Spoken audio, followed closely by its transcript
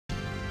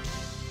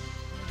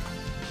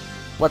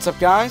What's up,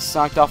 guys?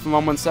 Sonic Dolphin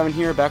 117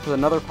 here, back with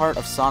another part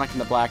of Sonic and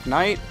the Black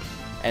Knight.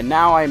 And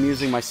now I am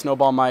using my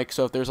Snowball mic,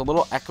 so if there's a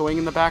little echoing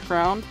in the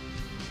background,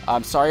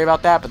 I'm sorry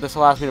about that, but this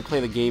allows me to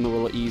play the game a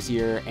little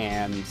easier,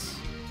 and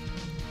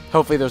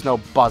hopefully there's no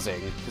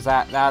buzzing, because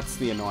that's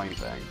the annoying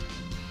thing.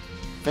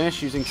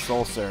 Finish using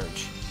Soul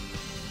Surge.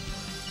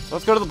 So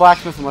let's go to the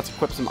blacksmith and let's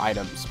equip some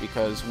items,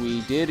 because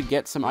we did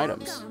get some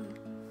items.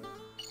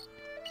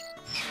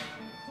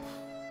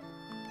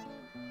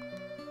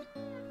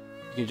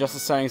 You can adjust the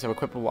settings of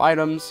equipable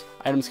items.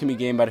 Items can be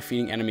gained by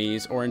defeating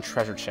enemies or in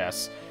treasure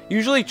chests.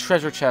 Usually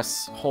treasure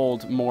chests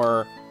hold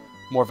more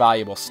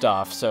valuable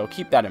stuff, so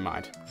keep that in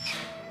mind.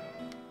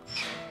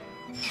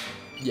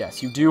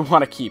 Yes, you do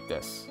want to keep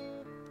this.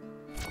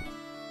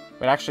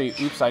 But actually,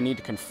 oops, I need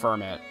to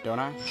confirm it, don't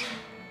I?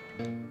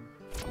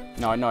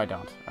 No, I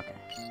don't. Okay.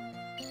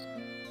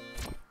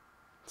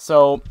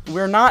 So,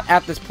 we're not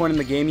at this point in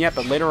the game yet,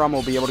 but later on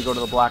we'll be able to go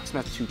to the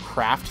blacksmith to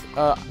craft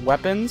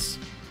weapons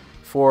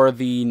for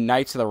the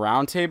Knights of the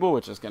Round Table,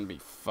 which is going to be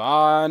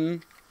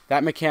fun.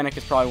 That mechanic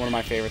is probably one of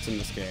my favorites in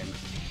this game.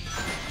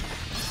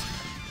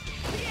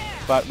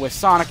 But with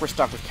Sonic, we're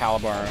stuck with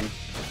Caliburn.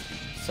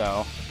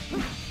 So,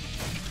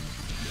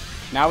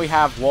 now we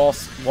have wall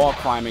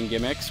climbing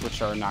gimmicks,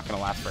 which are not going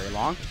to last very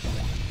long.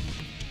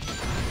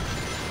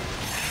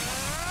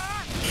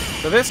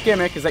 So this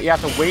gimmick is that you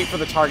have to wait for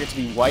the target to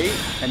be white,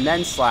 and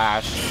then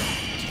slash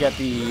to get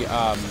the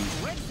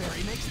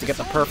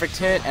perfect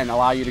hit and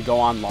allow you to go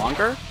on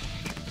longer.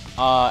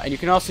 And you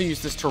can also use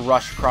this to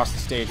rush across the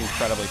stage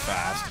incredibly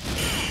fast.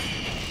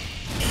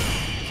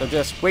 So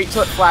just wait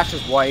till it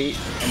flashes white,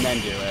 and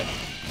then do it.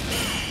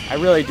 I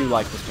really do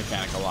like this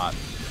mechanic a lot.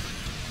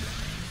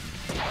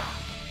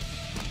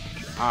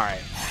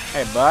 Alright.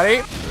 Hey,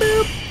 buddy.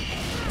 Boop.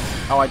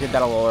 Oh, I did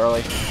that a little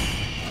early.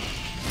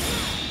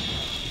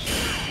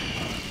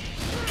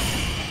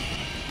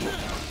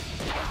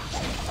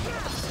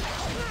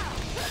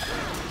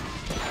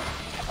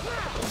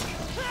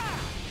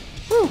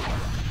 Whew.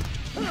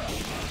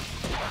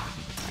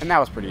 And that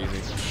was pretty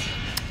easy.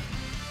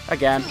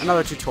 Again,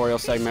 another tutorial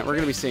segment. We're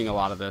going to be seeing a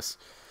lot of this.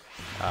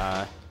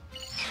 You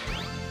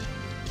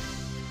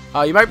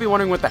might be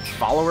wondering what that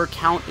follower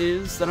count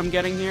is that I'm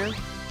getting here.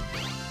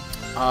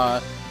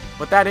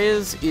 What that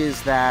is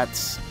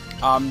that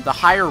the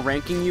higher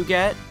ranking you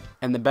get,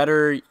 and the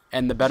better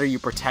you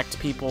protect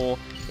people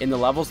in the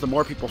levels, the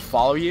more people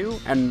follow you.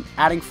 And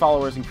adding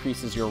followers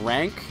increases your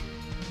rank,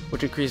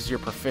 which increases your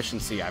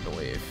proficiency, I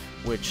believe,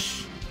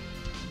 which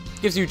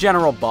gives you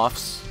general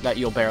buffs that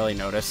you'll barely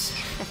notice.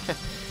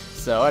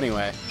 So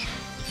anyway,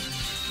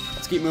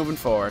 let's keep moving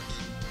forward.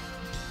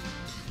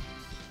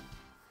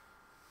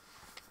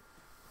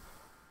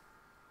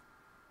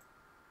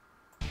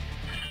 You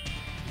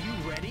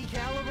ready,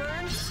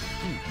 Caliburn?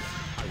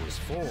 I was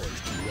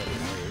forged to let it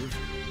move.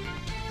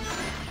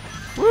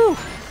 Woo!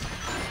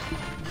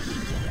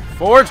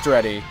 Forged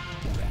ready.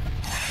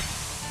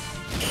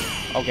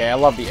 Okay, I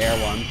love the air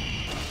one.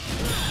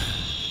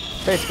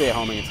 Basically a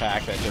homing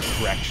attack that just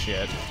wrecks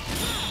shit.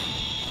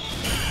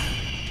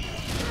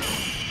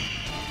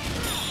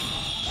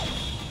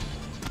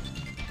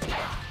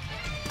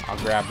 I'll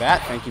grab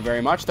that, thank you very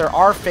much. There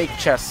are fake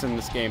chests in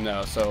this game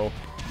though, so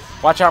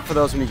watch out for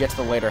those when you get to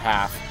the later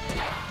half.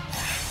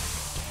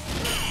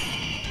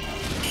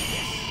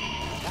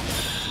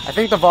 I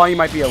think the volume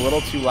might be a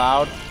little too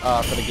loud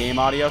for the game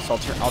audio, so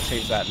I'll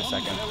change that in a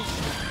second.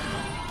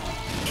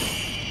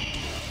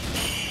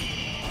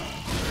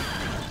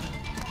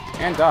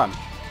 And done.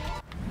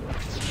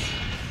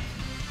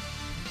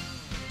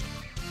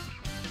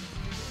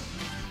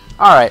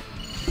 Alright,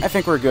 I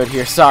think we're good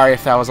here. Sorry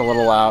if that was a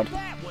little loud.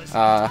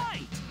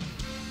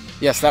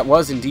 Yes, that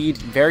was indeed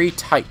very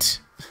tight.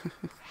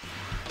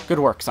 Good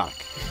work,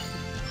 Sonic.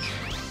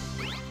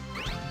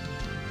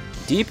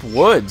 Deep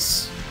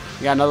Woods.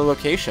 We got another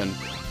location.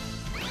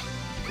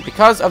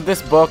 Because of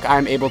this book,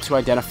 I'm able to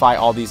identify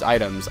all these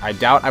items. I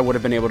doubt I would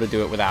have been able to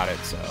do it without it,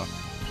 so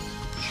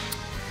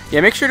yeah,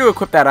 make sure to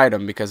equip that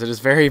item because it is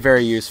very,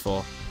 very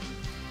useful.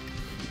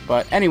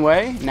 But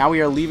anyway, now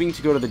we are leaving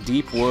to go to the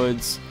Deep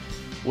Woods,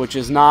 which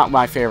is not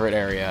my favorite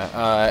area.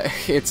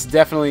 It's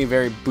definitely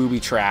very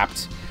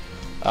booby-trapped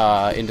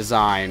in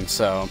design,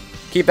 so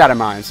keep that in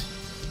mind.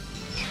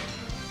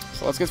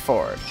 So let's get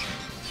forward.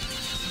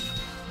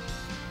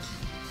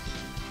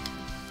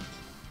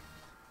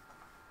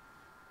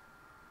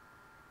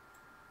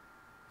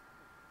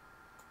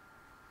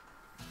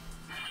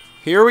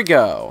 Here we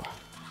go.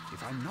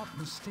 If I'm not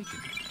mistaken,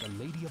 the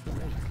Lady of the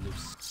Lake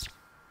lives.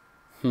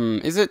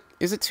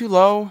 Is it too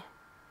low?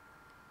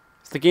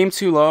 Is the game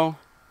too low?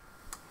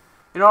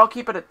 You know, I'll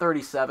keep it at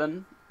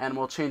 37, and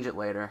we'll change it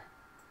later.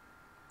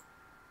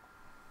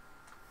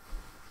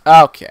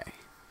 Okay.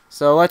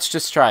 So let's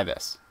just try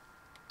this.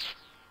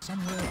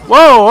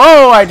 Whoa,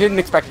 whoa, I didn't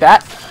expect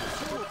that.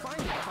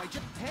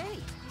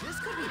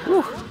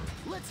 Whew.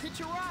 Let's hitch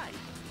a ride.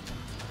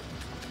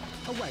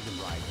 A wagon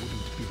ride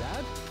wouldn't be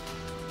bad.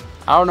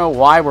 I don't know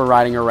why we're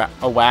riding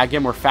a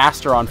wagon. We're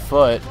faster on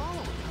foot.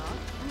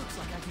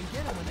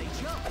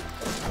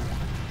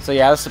 So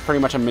yeah, this is pretty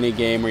much a mini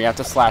game where you have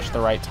to slash at the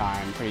right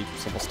time. Pretty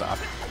simple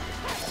stuff.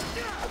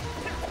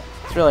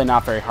 It's really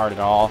not very hard at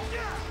all.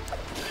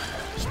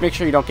 Just make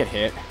sure you don't get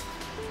hit.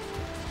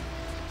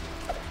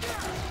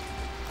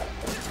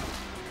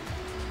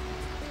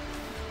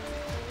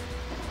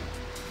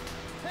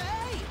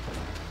 Hey!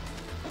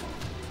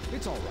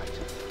 It's all right.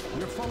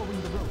 We're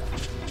following the road.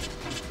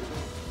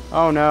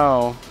 Oh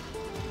no.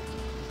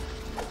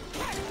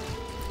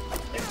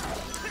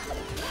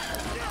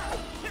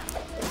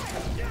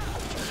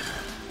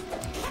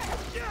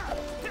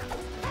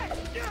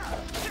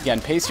 Again,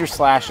 pace your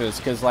slashes,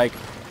 because like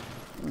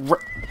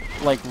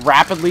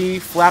rapidly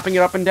flapping it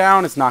up and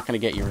down is not going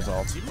to get you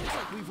results.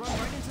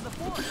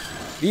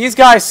 These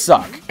guys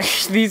suck.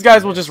 These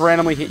guys will just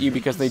randomly hit you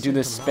because they do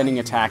this spinning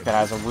attack that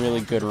has a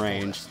really good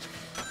range.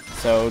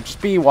 So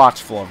just be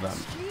watchful of them.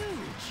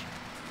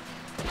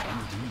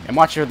 And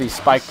watch for these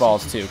spike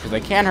balls too, because they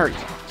can hurt you.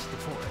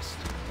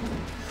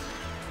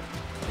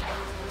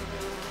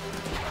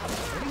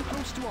 Getting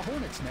close to a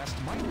hornet's nest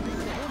might make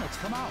the hornets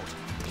come out.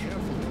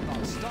 Careful, you're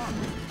not stuck.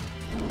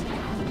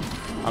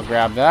 I'll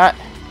grab that.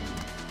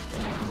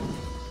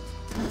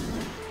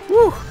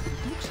 Woo! Look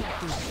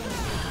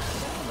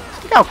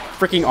how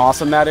freaking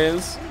awesome that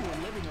is.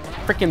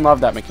 Freaking love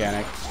that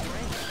mechanic.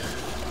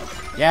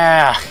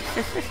 Yeah!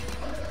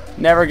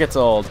 Never gets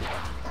old.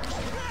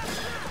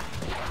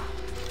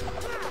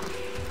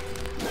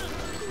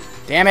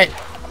 Damn it!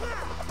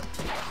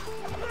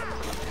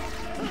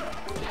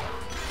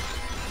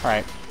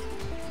 Alright.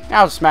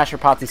 Now just smash your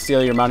pots and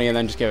steal your money and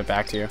then just give it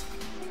back to you.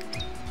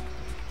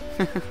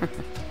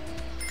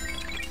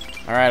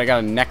 Alright, I got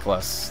a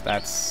necklace.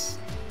 That's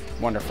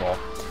wonderful.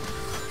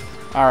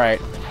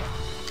 Alright.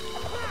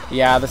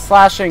 Yeah, the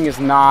slashing is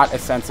not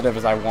as sensitive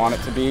as I want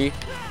it to be.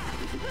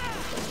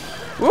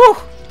 Woo!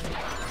 Up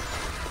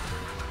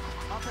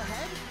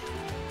ahead?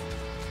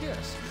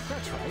 Yes,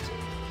 that's right.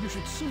 You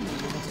should soon be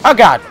able to... Oh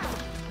god!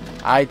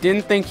 I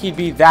didn't think he'd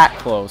be that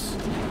close.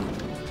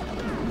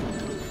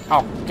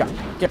 Oh god.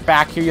 Get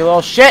back here, you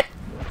little shit!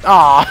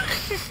 Aw!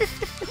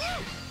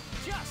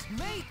 Just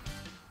mate.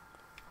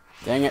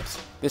 Dang it.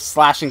 This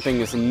slashing thing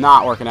is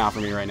not working out for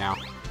me right now.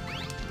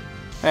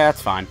 Hey,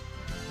 that's fine.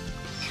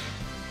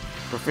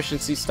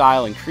 Proficiency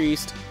style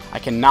increased. I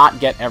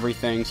cannot get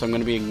everything, so I'm going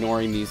to be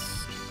ignoring these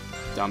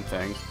dumb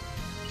things.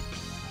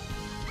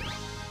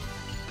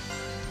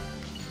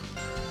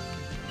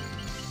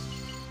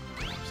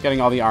 Just getting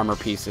all the armor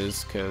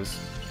pieces, because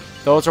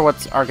those are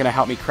what are going to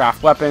help me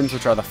craft weapons,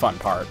 which are the fun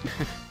part.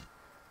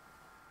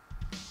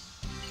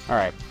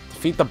 Alright.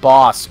 Defeat the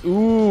boss.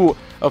 Ooh!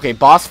 Okay,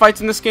 boss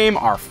fights in this game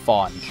are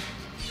fun.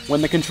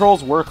 When the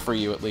controls work for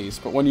you, at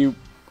least.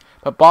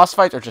 But boss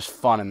fights are just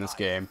fun in this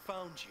game. I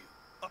found you,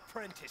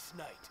 apprentice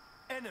knight,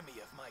 enemy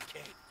of my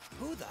king.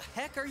 Who the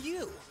heck are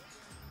you?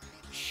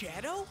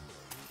 Shadow?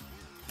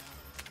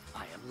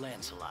 I am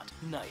Lancelot,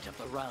 knight of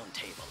the Round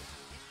Table.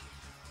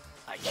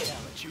 I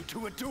challenge you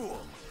to a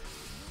duel.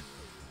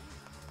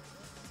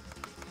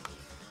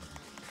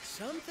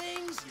 Some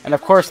things. And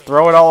of course,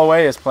 Throw It All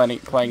Away is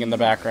playing in the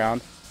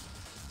background.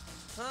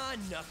 Ah,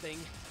 nothing.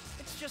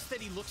 It's just that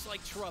he looks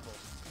like trouble.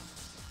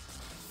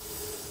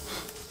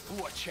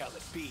 What shall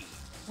it be?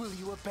 Will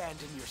you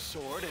abandon your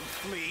sword and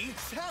flee?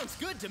 Sounds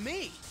good to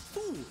me.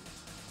 Fool!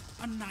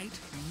 A knight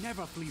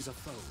never flees a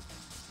foe.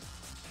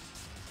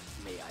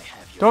 May I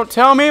have your Don't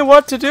tell me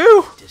what to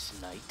do! this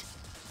knight?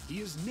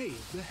 He is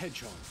Knave the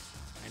Hedgehog,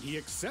 and he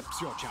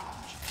accepts your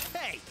challenge.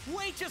 Hey,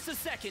 wait just a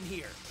second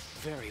here.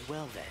 Very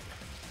well then.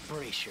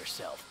 Brace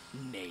yourself,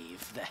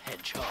 Knave the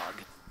Hedgehog.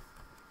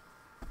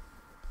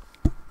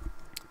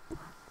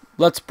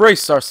 Let's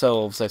brace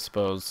ourselves, I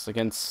suppose,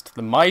 against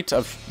the might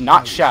of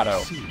not Shadow.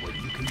 See what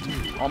you can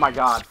do. Oh my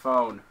god,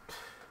 phone.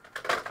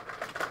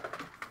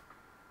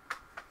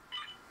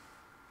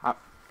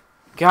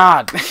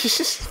 God,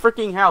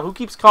 freaking hell, who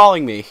keeps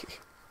calling me?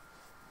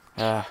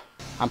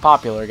 I'm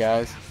popular,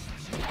 guys.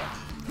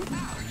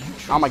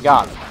 Oh my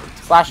god,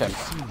 slash him.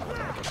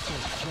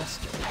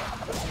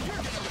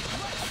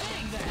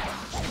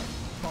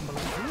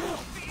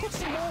 Put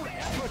some more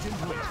effort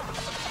into it.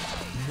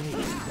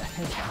 Knave the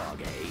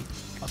Hedgehog, eh?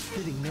 A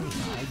fitting name,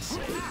 I'd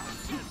say.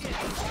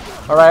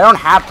 Alright, I don't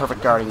have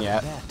perfect guarding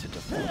yet. That to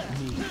defeat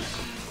me.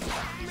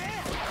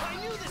 Man, I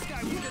knew this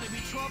guy was gonna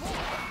be trouble.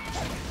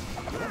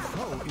 Your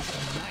foe is a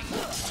knight. I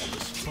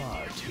was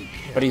far too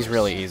careless. But he's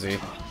really easy.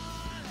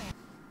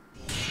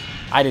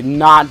 I did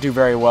not do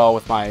very well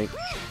with my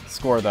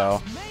score,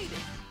 though.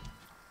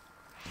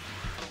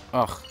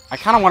 Ugh, I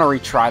kind of want to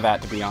retry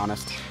that, to be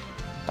honest.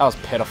 That was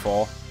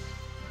pitiful.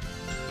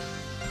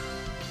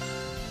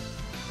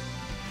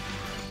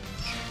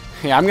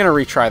 Yeah, I'm gonna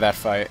retry that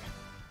fight.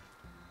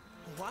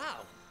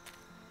 Wow.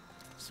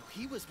 So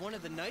he was one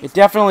of the knights. It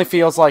definitely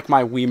feels like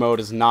my Wiimote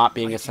is not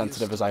being as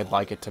sensitive as I'd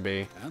like it to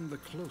be. And the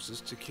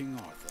closest to King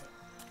Arthur.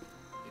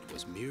 It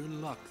was mere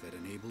luck that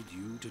enabled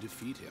you to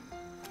defeat him.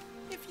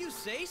 If you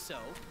say so.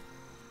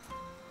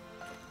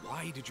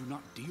 Why did you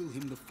not deal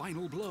him the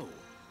final blow?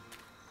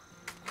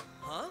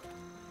 Huh?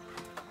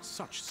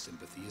 Such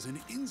sympathy is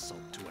an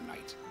insult to a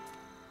knight.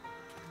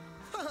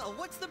 Huh. Well,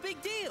 what's the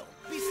big deal?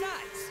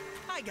 Besides,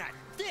 I got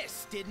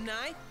this, didn't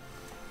I?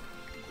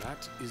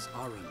 That is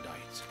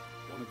Arundite,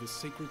 one of the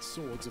sacred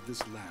swords of this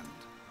land.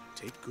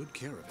 Take good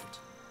care of it.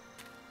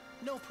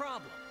 No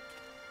problem.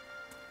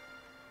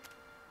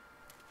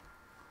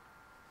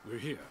 We're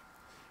here.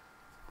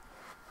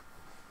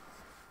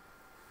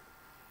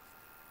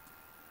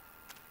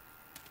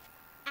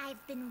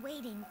 I've been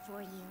waiting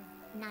for you,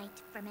 Knight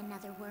from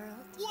another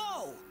world.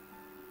 Whoa!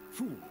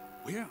 Fool,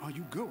 where are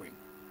you going?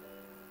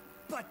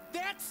 But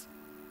that's...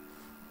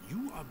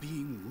 You are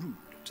being rude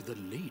to the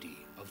Lady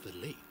of the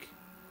Lake.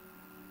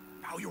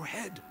 Bow your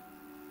head.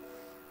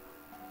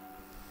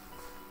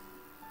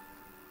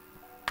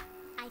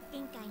 I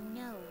think I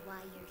know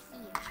why you're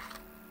here.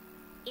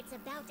 It's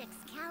about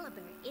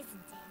Excalibur, isn't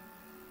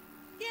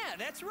it? Yeah,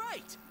 that's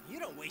right. You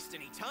don't waste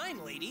any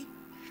time, lady.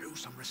 Show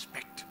some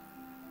respect.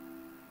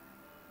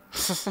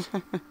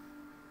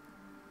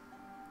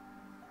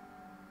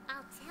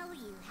 I'll tell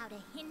you how to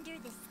hinder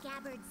the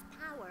scabbard's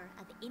power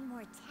of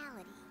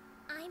immortality.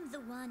 I'm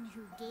the one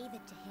who gave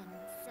it to him,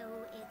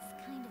 so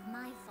it's kind of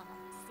my fault,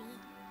 see?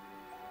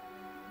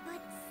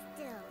 But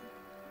still,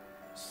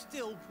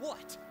 Still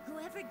what?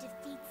 whoever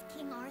defeats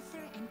King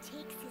Arthur and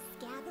takes his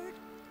scabbard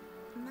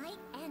might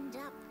end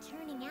up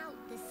turning out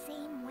the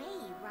same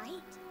way,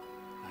 right?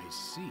 I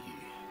see.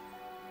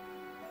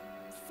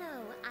 So,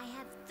 I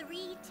have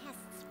 3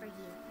 tests for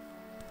you.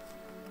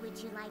 Would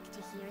you like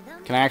to hear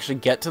them? Can I actually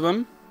get to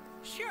them?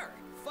 Sure,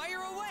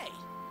 fire away.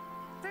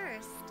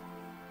 First,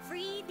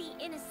 free the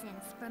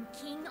innocents from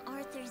King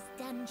Arthur's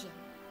dungeon.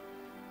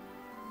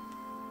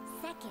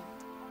 Second,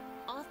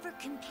 offer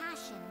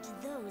compassion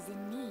to those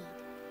in need.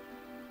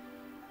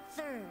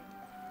 Third,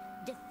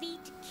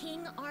 defeat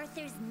King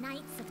Arthur's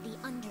Knights of the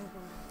Underworld.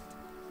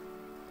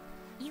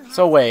 You have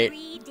So wait,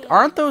 3 days.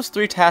 aren't those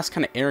 3 tasks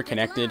kind of Good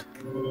interconnected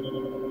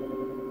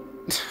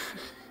luck.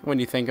 when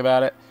you think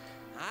about it?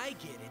 I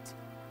get it.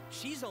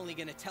 She's only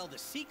gonna tell the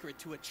secret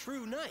to a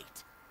true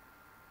knight.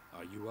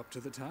 Are you up to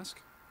the task?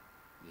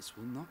 This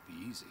will not be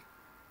easy.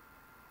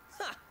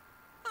 Ha!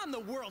 I'm the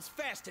world's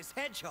fastest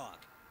hedgehog.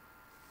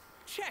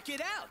 Check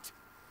it out.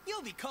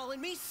 You'll be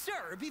calling me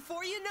sir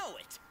before you know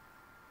it.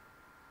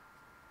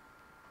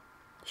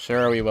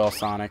 Sure we will,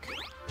 Sonic.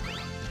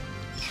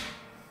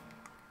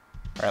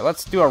 Alright,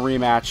 let's do a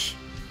rematch.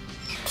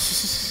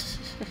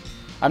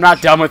 I'm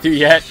not done with you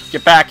yet.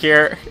 Get back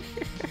here.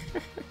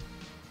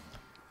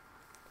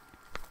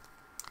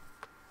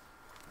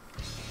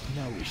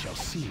 Now we shall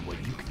see what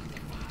you can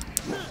do.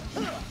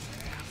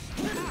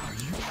 Are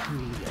you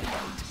truly a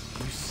knight?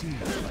 You seem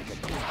like a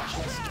good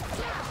jester.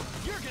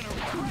 You're gonna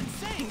regret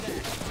saying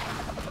that.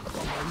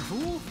 Come on,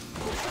 fool.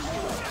 Put some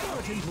more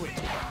effort into it.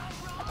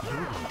 You're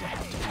going to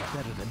have to do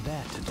better than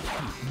that to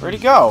defeat Where'd he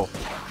me. go?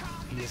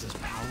 He is as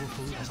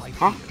powerful as I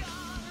Huh? feared.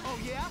 Oh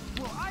yeah?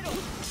 Well, I don't... I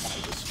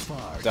was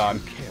far Done.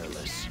 too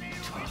careless.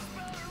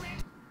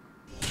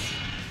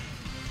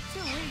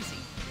 Too easy.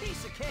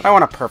 Piece of cake. I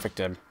want to perfect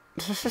him.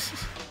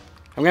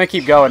 I'm gonna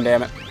keep going,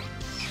 damn it.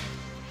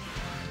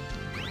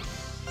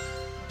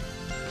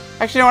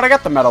 Actually, you know what? I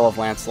got the Medal of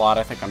Lancelot.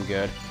 I think I'm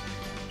good.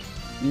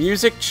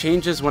 Music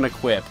changes when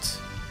equipped.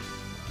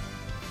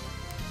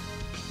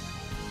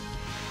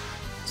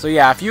 So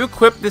yeah, if you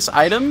equip this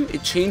item,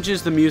 it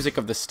changes the music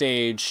of the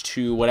stage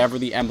to whatever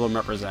the emblem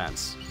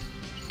represents.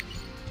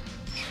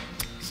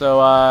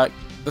 So,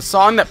 the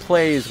song that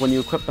plays when you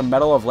equip the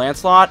Medal of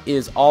Lancelot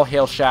is All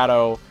Hail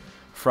Shadow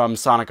from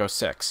Sonic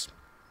 06.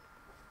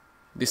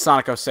 The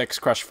Sonic 06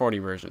 Crush 40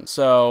 version.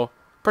 So,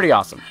 pretty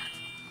awesome.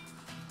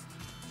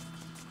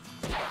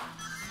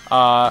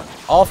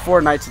 All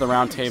 4 Knights of the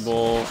Round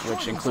Table,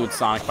 which includes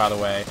Sonic, by the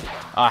way,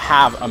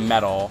 have a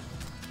medal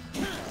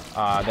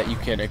that you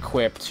can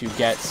equip to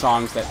get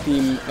songs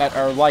that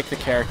are like the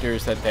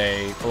characters that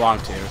they belong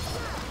to.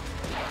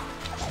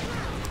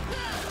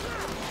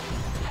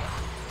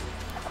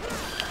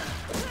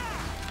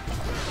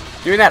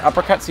 Doing that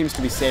uppercut seems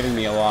to be saving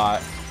me a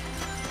lot.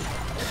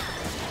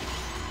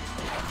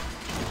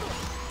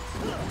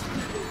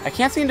 I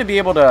can't seem to be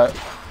able to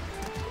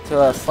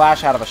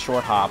slash out of a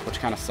short hop, which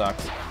kind of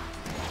sucks.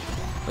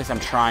 At least I'm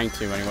trying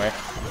to, anyway.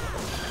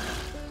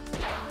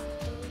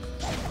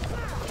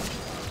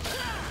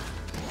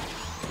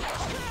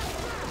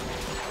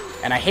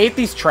 And I hate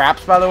these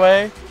traps, by the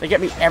way. They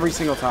get me every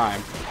single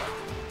time.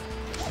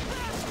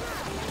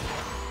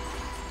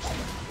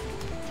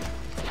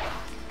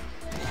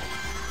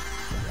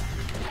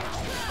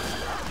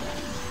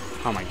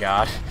 Oh my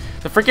god.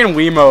 The freaking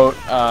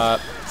Wiimote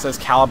says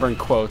Caliber in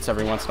quotes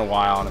every once in a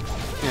while. And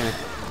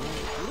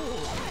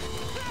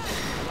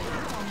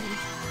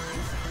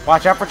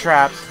watch out for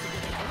traps.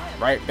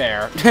 Right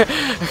there.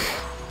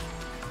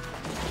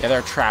 Yeah, there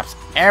are traps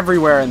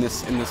everywhere in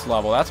this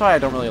level. That's why I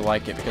don't really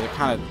like it, because it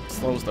kind of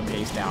slows the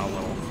pace down a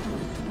little.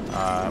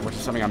 Which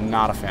is something I'm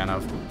not a fan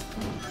of.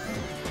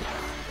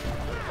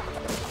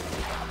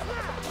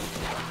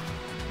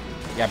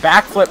 Yeah,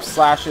 backflip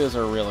slashes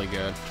are really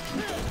good.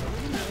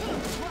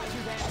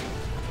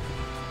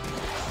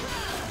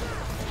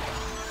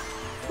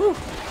 Whew.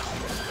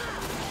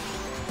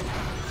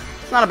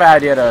 It's not a bad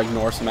idea to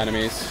ignore some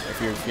enemies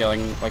if you're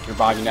feeling like you're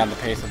bogging down the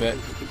pace a bit.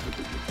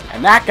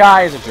 And that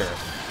guy is a jerk.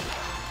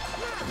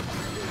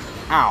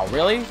 Ow,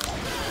 really?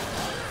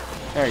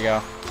 There you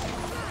go.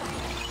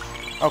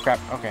 Oh crap,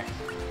 okay.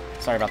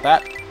 Sorry about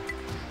that.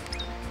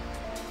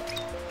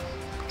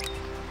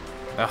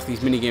 Ugh,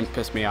 these minigames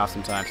piss me off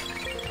sometimes.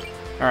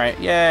 Alright,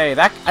 yay.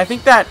 I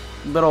think that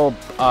little,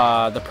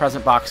 the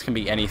present box can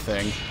be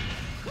anything.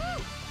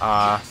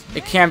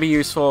 It can be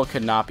useful, it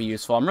could not be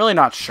useful. I'm really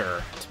not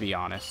sure, to be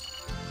honest.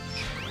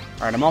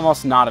 Alright, I'm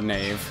almost not a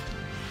knave.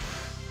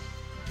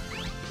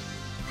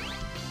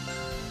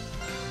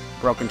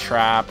 Broken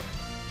trap.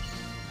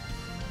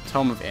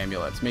 Tome of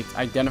amulets. Makes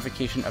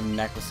identification of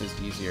necklaces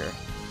easier.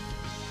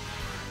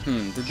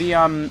 Did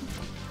the,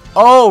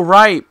 oh,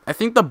 right! I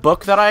think the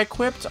book that I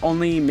equipped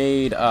only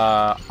made,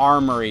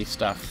 armory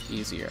stuff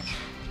easier.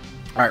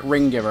 Alright,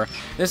 Ring Giver.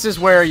 This is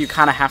where you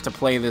kind of have to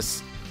play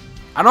this.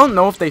 I don't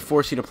know if they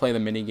force you to play the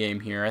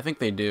minigame here. I think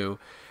they do.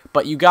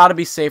 But you gotta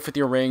be safe with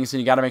your rings,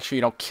 and you gotta make sure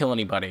you don't kill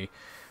anybody.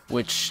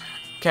 Which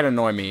can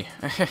annoy me.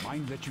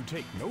 Mind that you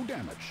take no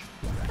damage.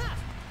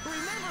 Remember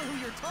who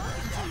you're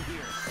talking to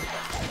here.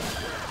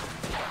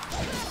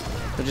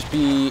 So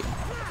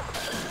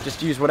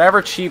just use whatever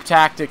cheap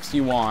tactics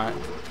you want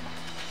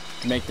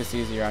to make this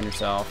easier on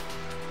yourself.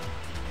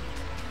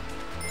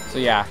 So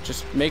yeah,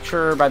 just make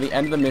sure by the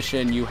end of the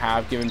mission you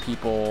have given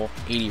people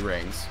 80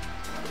 rings.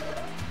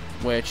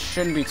 Which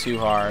shouldn't be too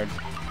hard.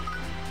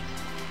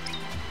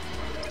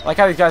 I like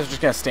how these guys are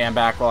just going to stand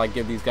back while I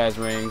give these guys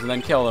rings and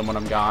then kill them when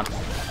I'm gone.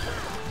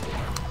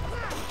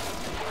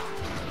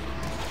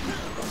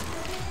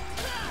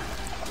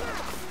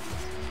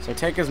 So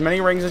take as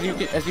many rings as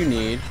you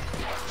need.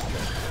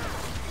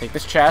 Take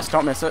this chest,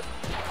 don't miss it.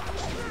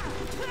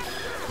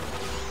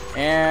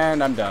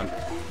 And I'm done.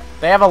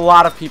 They have a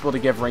lot of people to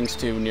give rings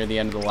to near the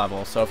end of the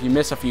level, so if you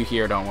miss a few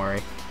here, don't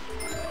worry.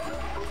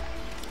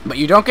 But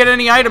you don't get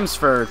any items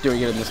for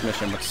doing it in this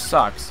mission, which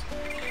sucks.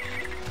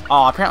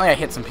 Oh, apparently I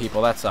hit some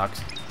people. That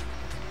sucks.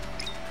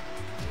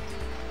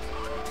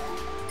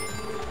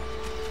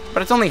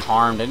 But it's only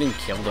harmed. I didn't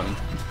kill them.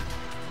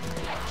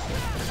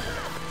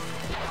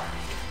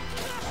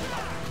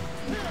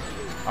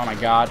 Oh my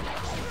god.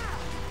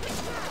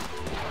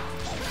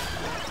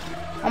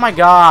 Oh my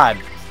god.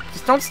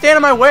 Just don't stand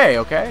in my way,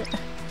 okay?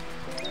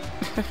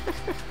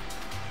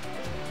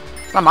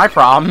 It's not my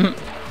problem.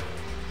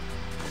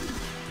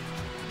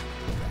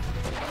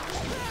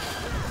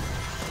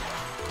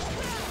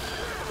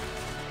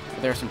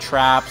 There's some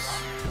traps.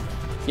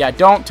 Yeah,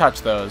 don't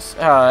touch those.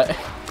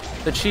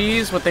 The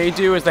cheese, what they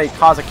do is they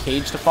cause a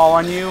cage to fall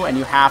on you, and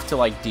you have to,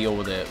 like, deal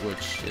with it,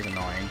 which is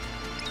annoying.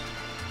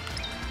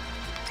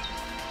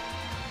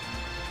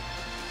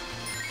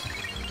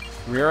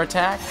 Rear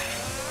attack?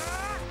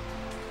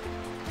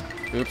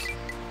 Oops.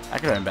 That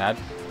could have been bad.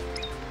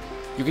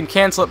 You can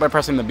cancel it by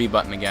pressing the B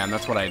button again.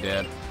 That's what I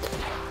did.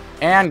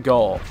 And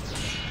goal.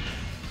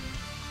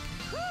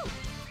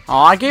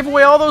 Aw, I gave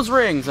away all those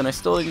rings, and I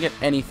still didn't get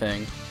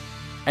anything.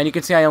 And you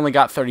can see I only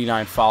got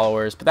 39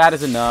 followers, but that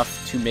is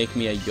enough to make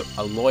me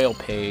a loyal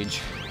page,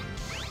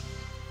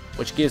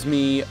 which gives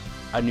me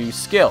a new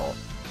skill.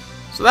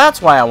 So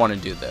that's why I want to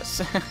do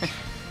this.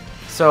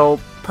 So,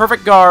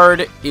 Perfect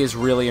Guard is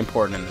really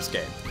important in this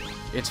game.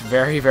 It's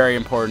very, very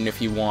important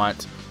if you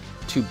want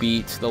to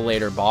beat the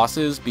later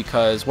bosses,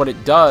 because what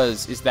it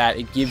does is that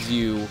it gives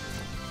you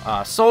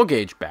soul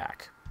gauge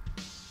back,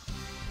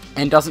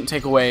 and doesn't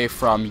take away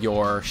from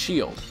your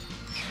shield,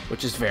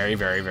 which is very,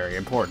 very, very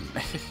important.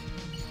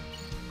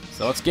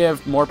 So let's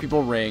give more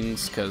people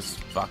rings, because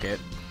fuck it.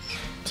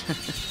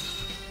 If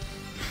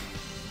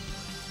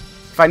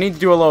I need to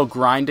do a little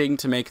grinding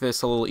to make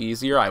this a little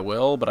easier, I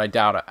will, but I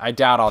doubt it. I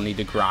doubt I'll need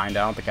to grind.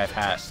 I don't think I've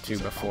had to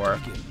before.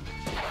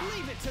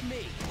 Leave it to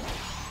me.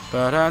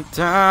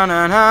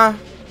 Ba-da-da-na-na.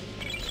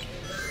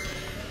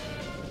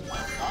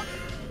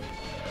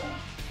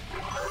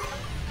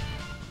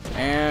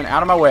 And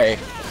out of my way.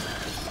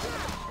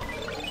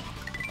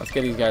 Let's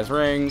get these guys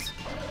rings.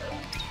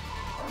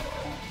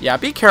 Yeah,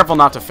 be careful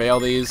not to fail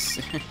these.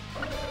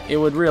 It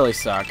would really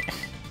suck.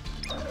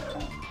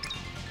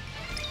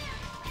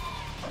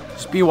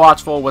 Just be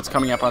watchful what's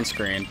coming up on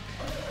screen.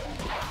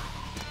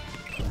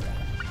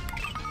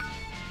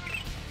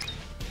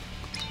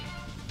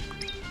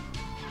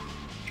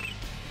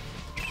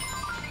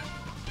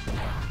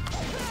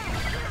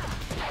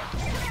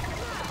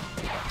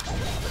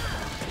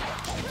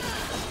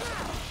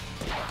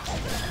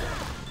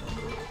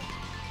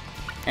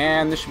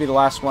 And this should be the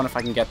last one if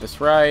I can get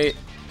this right.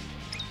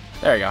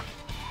 There you go.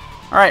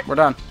 Alright, we're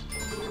done.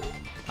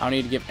 I don't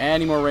need to give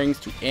any more rings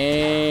to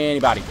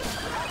anybody.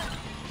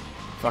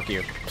 Fuck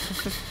you.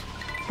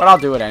 But I'll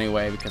do it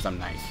anyway because I'm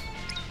nice.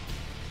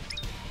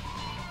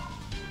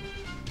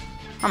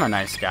 I'm a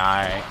nice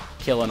guy.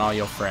 Killing all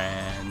your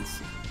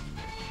friends.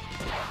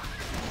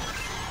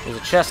 There's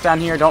a chest down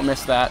here. Don't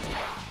miss that.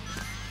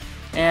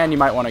 And you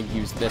might want to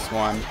use this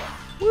one.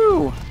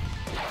 Woo!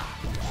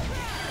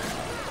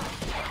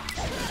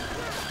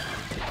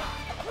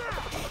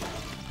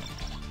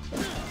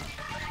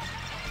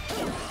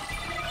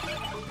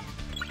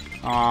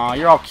 Aw,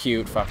 you're all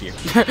cute. Fuck you.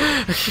 I'm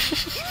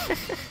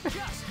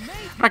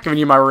not giving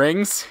you my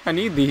rings. I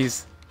need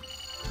these.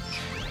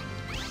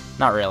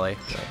 Not really.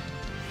 But...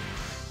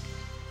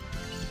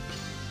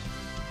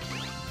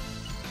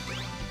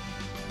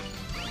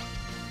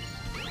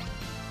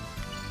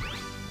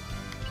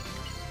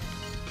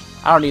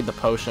 I don't need the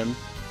potion.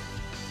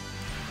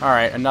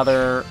 Alright,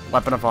 another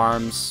weapon of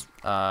arms,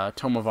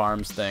 tome of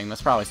arms thing.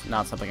 That's probably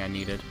not something I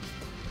needed.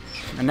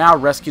 And now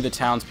rescue the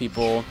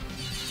townspeople.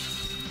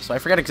 So I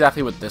forget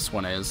exactly what this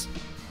one is.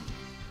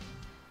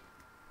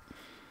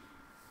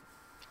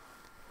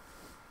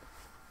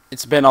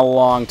 It's been a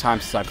long time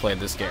since I played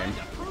this game.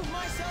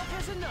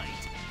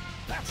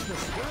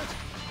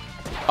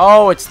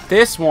 Oh, it's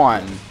this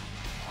one.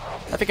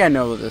 I think I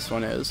know what this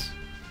one is.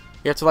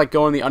 You have to like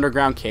go in the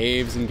underground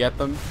caves and get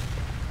them.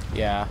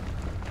 Yeah.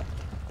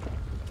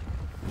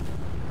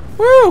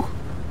 Woo!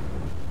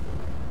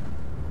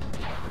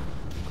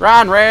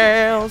 Grind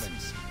rails!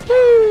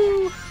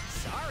 Woo!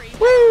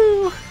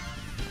 Woo!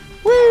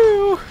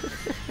 Woo!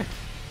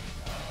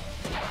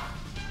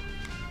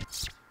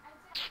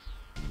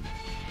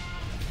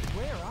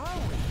 Where are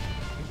we?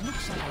 It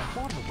looks like a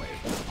waterway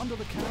under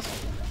the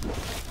castle.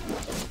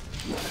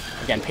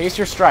 Again, pace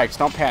your strikes,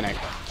 don't panic.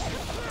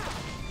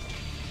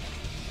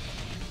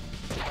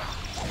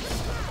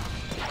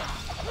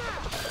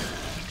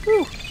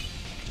 Woo!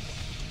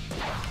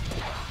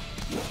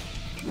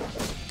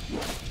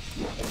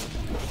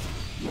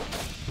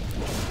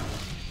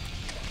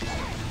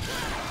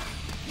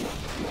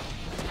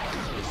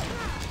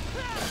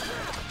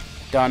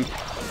 Done.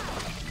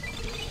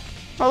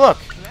 Oh look!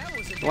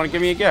 You want to give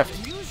me a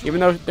gift? Even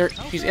though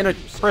she's in a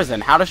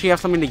prison, how does she have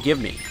something to give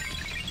me?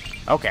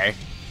 Okay.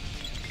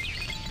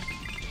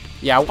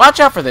 Yeah, watch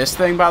out for this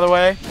thing, by the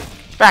way.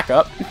 Back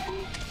up.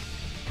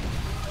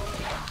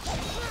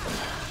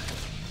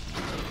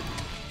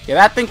 Yeah,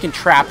 that thing can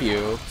trap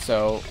you,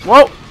 so...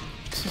 Whoa!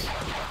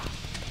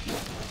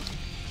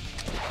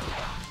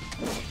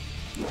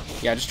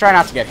 Yeah, just try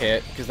not to get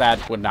hit, because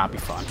that would not be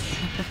fun.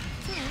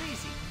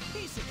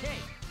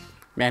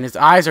 Man, his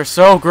eyes are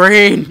so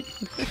green!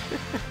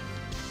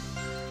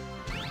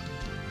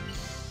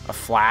 A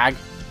flag?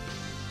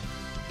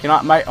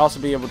 Might also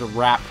be able to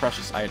wrap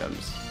precious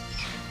items.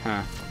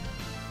 Huh.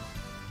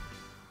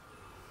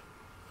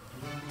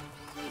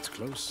 It's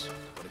close,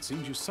 but it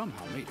seems you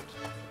somehow made it.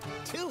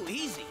 Too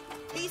easy.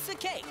 Piece of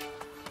cake.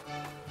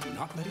 Do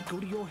not let it go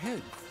to your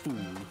head, fool.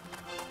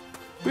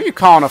 Who are you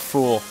calling a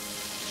fool?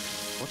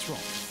 What's wrong?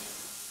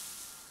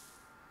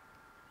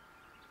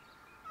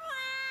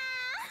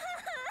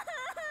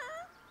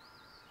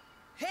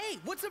 Hey,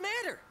 what's the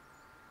matter?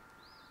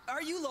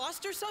 Are you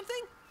lost or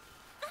something?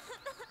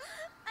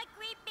 A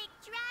great big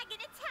dragon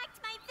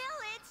attacked my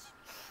village.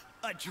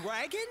 A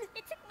dragon?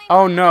 It took my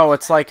Oh no,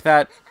 it's like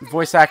that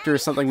voice actor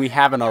is something we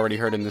haven't already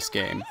heard in this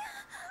game.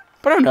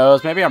 But who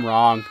knows, maybe I'm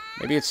wrong.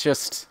 Maybe it's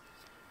just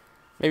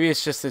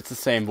it's the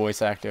same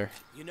voice actor.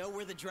 You know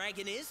where the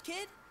dragon is,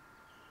 kid?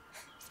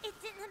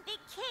 It's in the big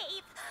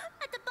cave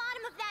at the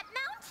bottom of that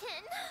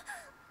mountain.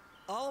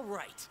 All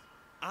right.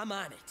 I'm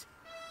on it.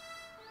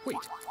 Wait,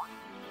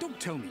 don't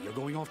tell me you're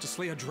going off to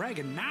slay a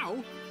dragon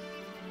now.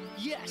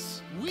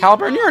 Yes.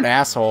 Caliburn, you're an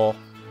asshole.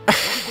 What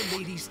are the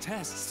lady's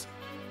tests?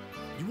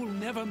 You will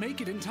never make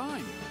it in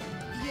time.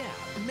 Yeah,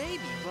 maybe,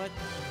 but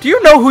Do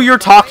you know who you're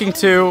talking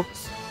to?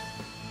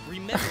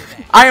 remember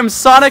that. I am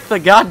Sonic the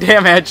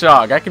goddamn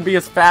Hedgehog. I can be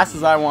as fast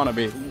as I want to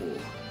be.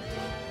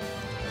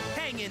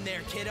 Hang in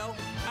there, kiddo.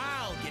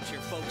 I'll get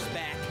your folks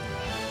back.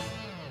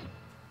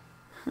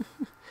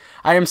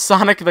 I am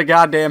Sonic the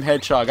goddamn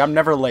Hedgehog. I'm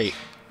never late.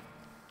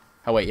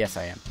 Oh wait, yes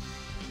I am.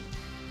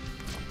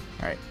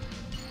 Alright.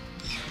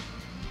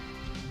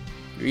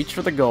 Reach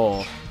for the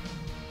goal.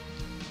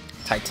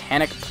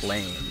 Titanic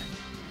Plain.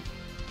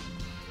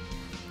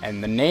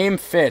 And the name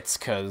fits,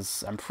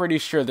 because I'm pretty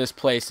sure this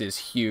place is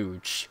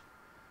huge.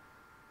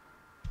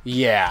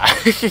 Yeah.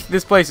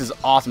 This place is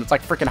awesome. It's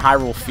like freaking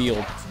Hyrule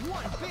Field.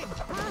 One big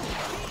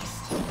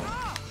beast.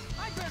 Ah,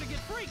 I better get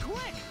free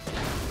quick.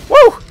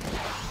 Woo!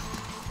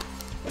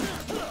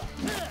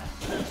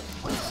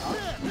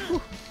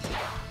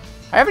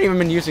 I haven't even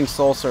been using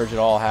Soul Surge at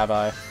all, have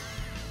I?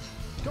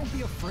 Don't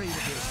be afraid of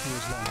those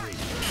spears, long range.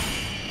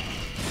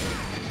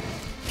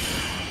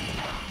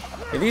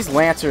 Yeah, these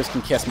Lancers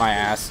can kiss my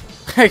ass.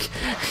 Like,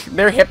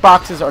 their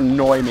hitboxes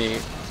annoy me.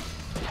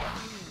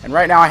 And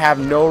right now I have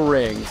no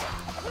rings.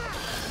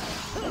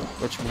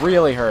 Which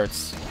really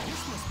hurts.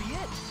 This must be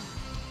it.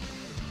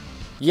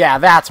 Yeah,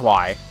 that's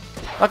why.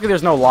 Luckily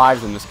there's no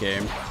lives in this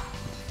game.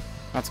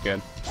 That's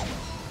good.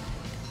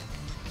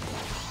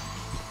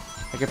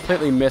 I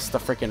completely missed the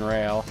freaking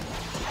rail.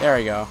 There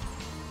we go.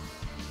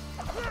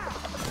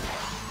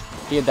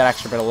 He had that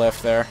extra bit of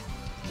lift there.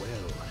 Well,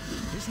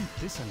 isn't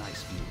this a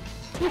nice view?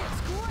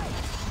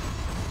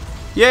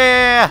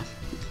 Yeah!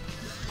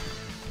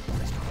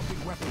 Let's got a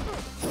big weapon.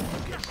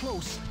 Get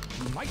close.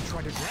 He might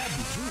try to grab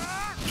you too.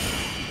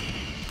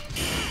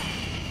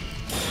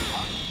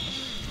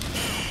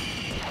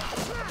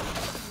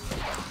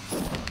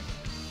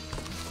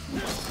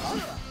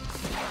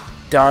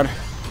 done.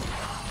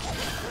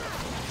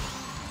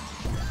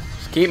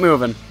 Just keep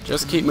moving.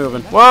 Just keep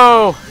moving.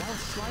 Whoa!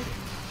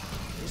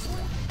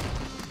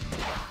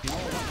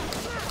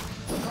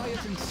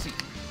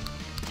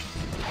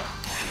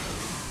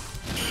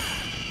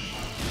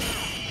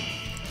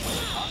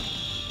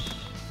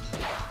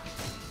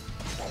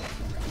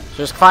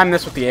 Just climb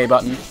this with the A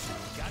button.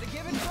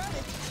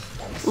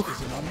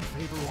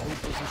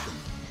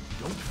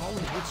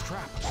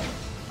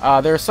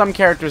 There are some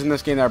characters in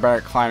this game that are better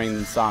at climbing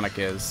than Sonic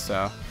is,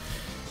 so...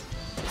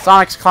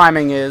 Sonic's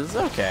climbing is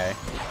okay.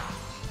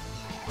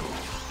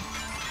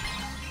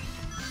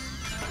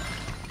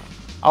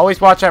 Always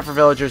watch out for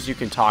villagers you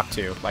can talk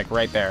to, like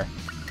right there.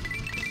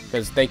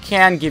 Because they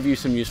can give you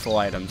some useful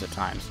items at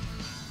times.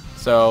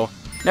 So,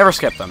 never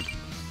skip them.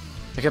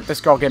 Except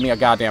this girl gave me a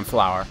goddamn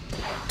flower.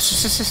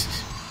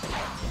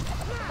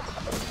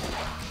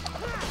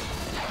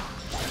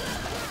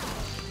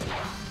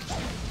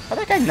 How'd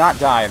that guy not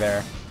die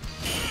there?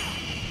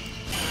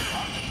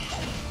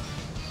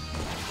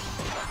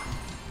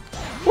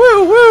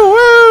 Woo, woo,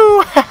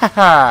 woo!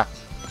 Ha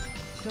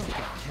Don't get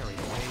carried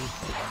away.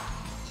 These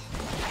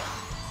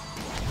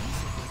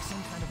look like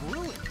some kind of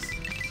ruins.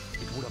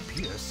 It would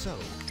appear so.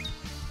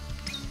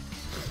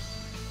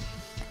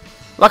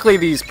 Luckily,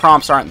 these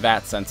prompts aren't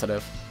that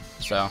sensitive,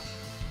 so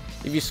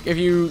if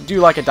you do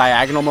like a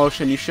diagonal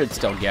motion, you should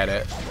still get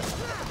it.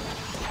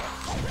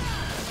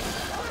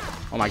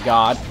 Oh my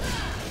god!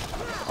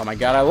 Oh my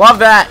god! I love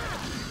that!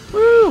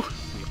 Woo! We've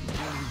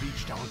nearly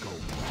reached our goal.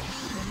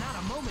 And not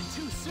a moment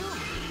too soon.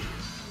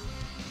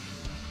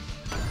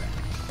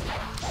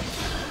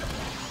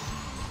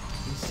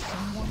 Is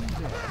someone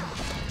there?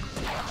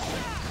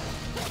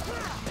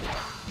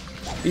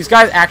 These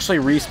guys actually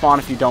respawn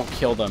if you don't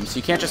kill them, so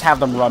you can't just have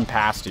them run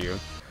past you.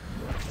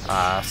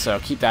 So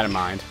keep that in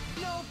mind.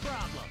 No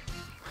problem.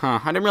 Huh,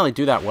 I didn't really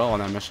do that well on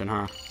that mission,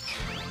 huh?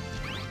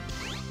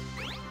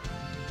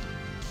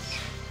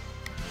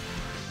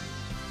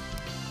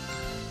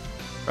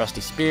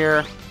 Rusty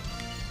Spear,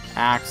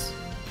 Axe,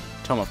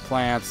 Tome of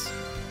Plants,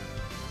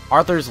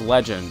 Arthur's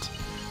Legend.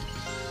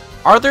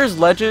 Arthur's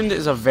Legend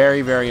is a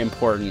very, very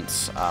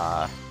important,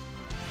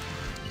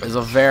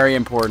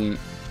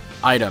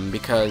 item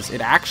because it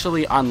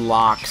actually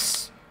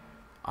unlocks,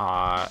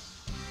 I'm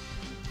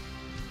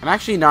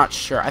actually not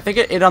sure. I think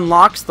it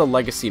unlocks the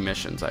legacy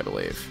missions, I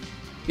believe.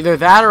 Either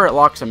that or it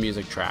locks a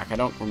music track. I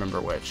don't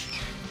remember which.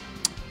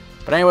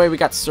 But anyway, we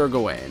got Sir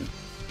Gawain.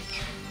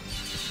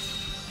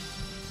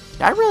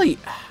 Yeah, I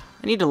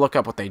need to look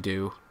up what they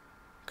do.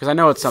 Because I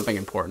know it's something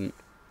important.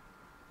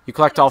 You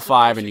collect all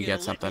 5 and you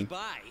get something.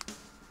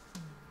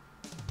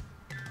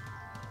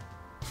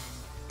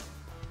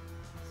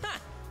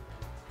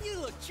 You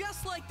look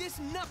just like this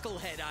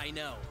knucklehead I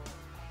know.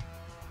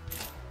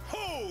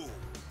 Ho!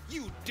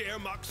 You dare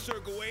mock Sir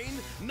Gawain,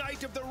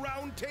 Knight of the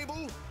Round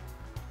Table?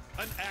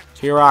 An act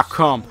Here I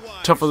come,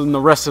 tougher than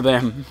the rest of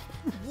them.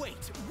 Wait.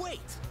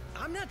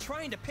 I'm not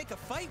trying to pick a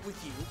fight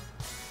with you.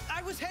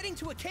 I was heading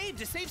to a cave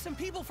to save some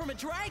people from a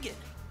dragon.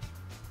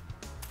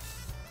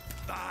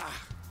 Ah!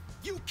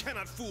 You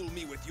cannot fool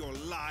me with your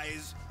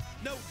lies.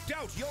 No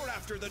doubt you're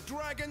after the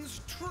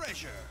dragon's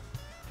treasure.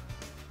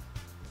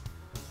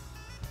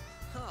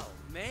 Oh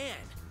man,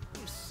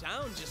 you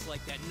sound just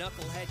like that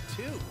knucklehead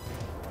too.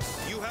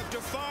 You have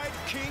defied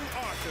King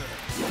Arthur.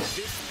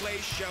 This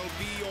place shall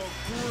be your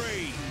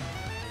grave.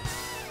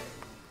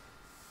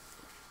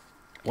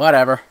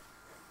 Whatever.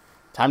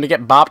 Time to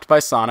get bopped by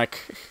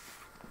Sonic.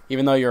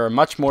 Even though you're a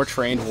much more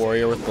trained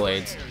warrior with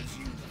blades.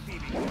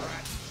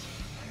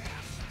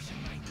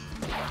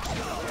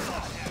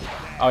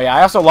 Oh yeah,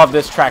 I also love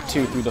this track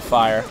too, Through the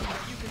Fire.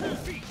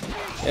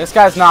 This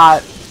guy's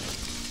not...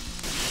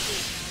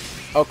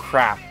 Oh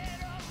crap.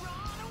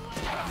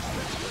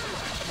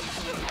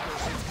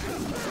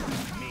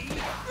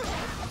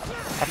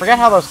 I forget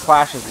how those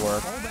clashes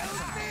work.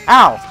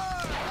 Ow!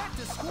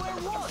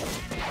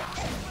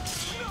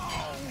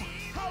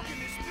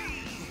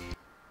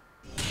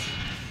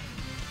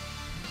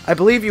 I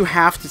believe you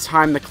have to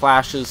time the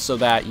clashes so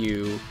that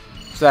you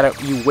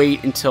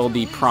wait until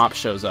the prompt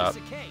shows up.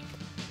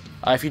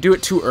 If you do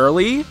it too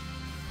early,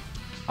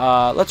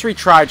 let's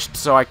retry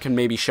so I can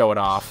maybe show it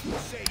off.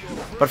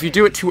 But if you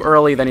do it too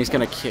early, then he's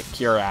gonna kick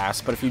your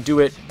ass. But if you do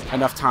it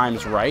enough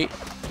times right,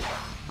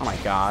 oh my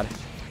god.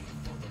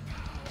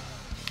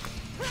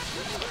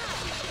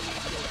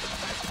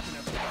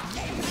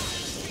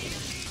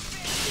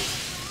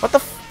 What the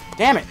f-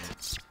 damn it!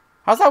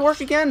 How's that work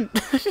again?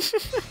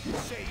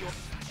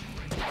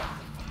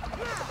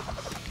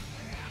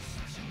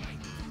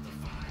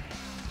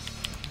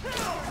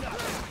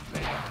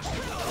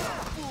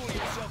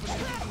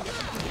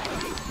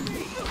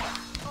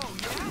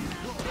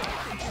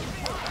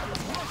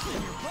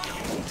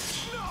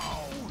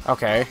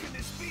 Okay.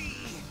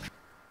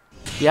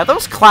 Yeah,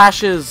 those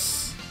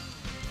clashes...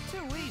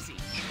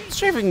 Let's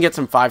see if we can get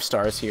some 5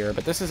 stars here,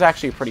 but this is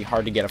actually pretty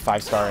hard to get a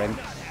 5-star in.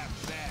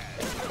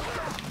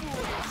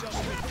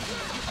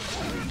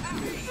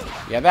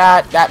 Yeah,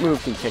 that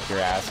move can kick your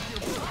ass.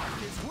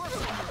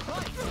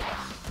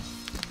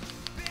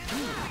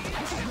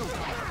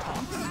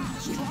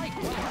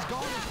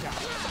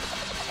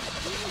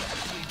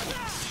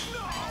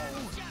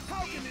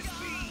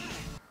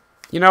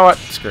 You know what?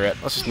 Screw it.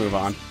 Let's just move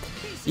on.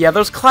 Yeah,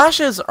 those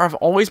clashes have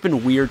always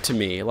been weird to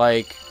me.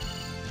 Like,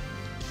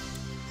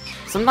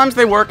 sometimes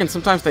they work and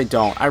sometimes they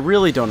don't. I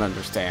really don't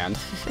understand.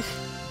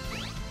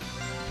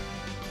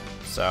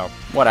 So,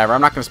 whatever.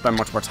 I'm not going to spend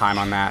much more time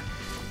on that.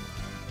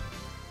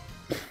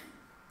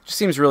 Just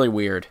seems really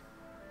weird.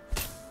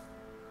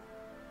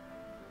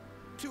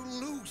 To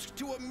lose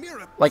to a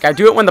mirror. Like, I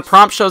do it when the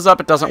prompt shows up,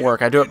 it doesn't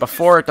work. I do it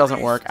before, it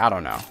doesn't work. I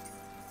don't know.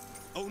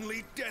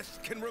 Only death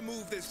can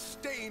remove this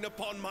stain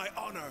upon my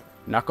honor.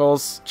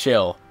 Knuckles,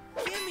 chill.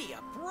 Give me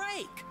a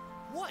break!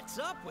 What's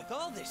up with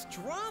all this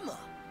drama?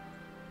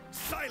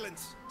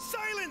 Silence!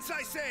 Silence,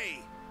 I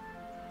say!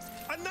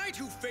 A knight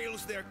who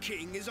fails their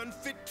king is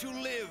unfit to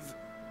live.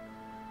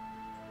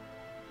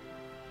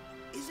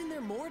 Isn't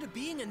there more to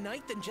being a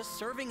knight than just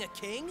serving a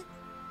king?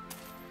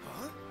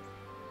 Huh?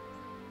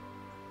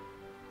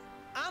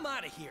 I'm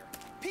out of here.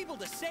 People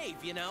to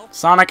save, you know?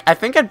 Sonic, I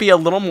think I'd be a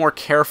little more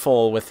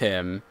careful with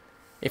him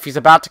if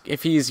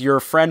he's your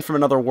friend from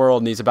another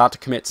world and he's about to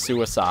commit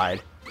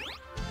suicide.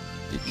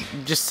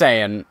 Just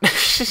saying.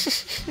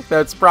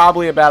 That's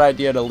probably a bad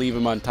idea to leave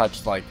him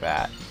untouched like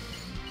that.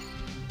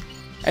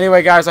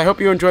 Anyway, guys, I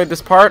hope you enjoyed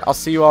this part. I'll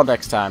see you all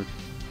next time.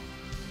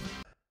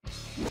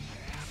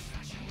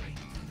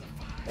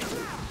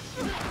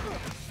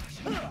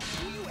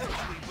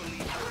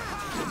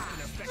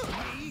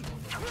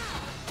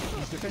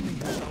 He's defending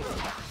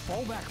himself.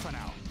 Fall back for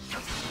now.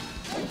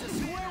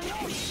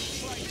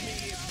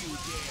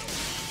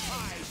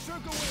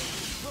 Circle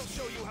will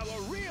show you how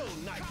a real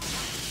knight.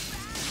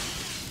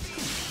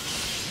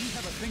 We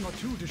have a thing or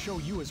two to show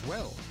you as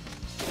well.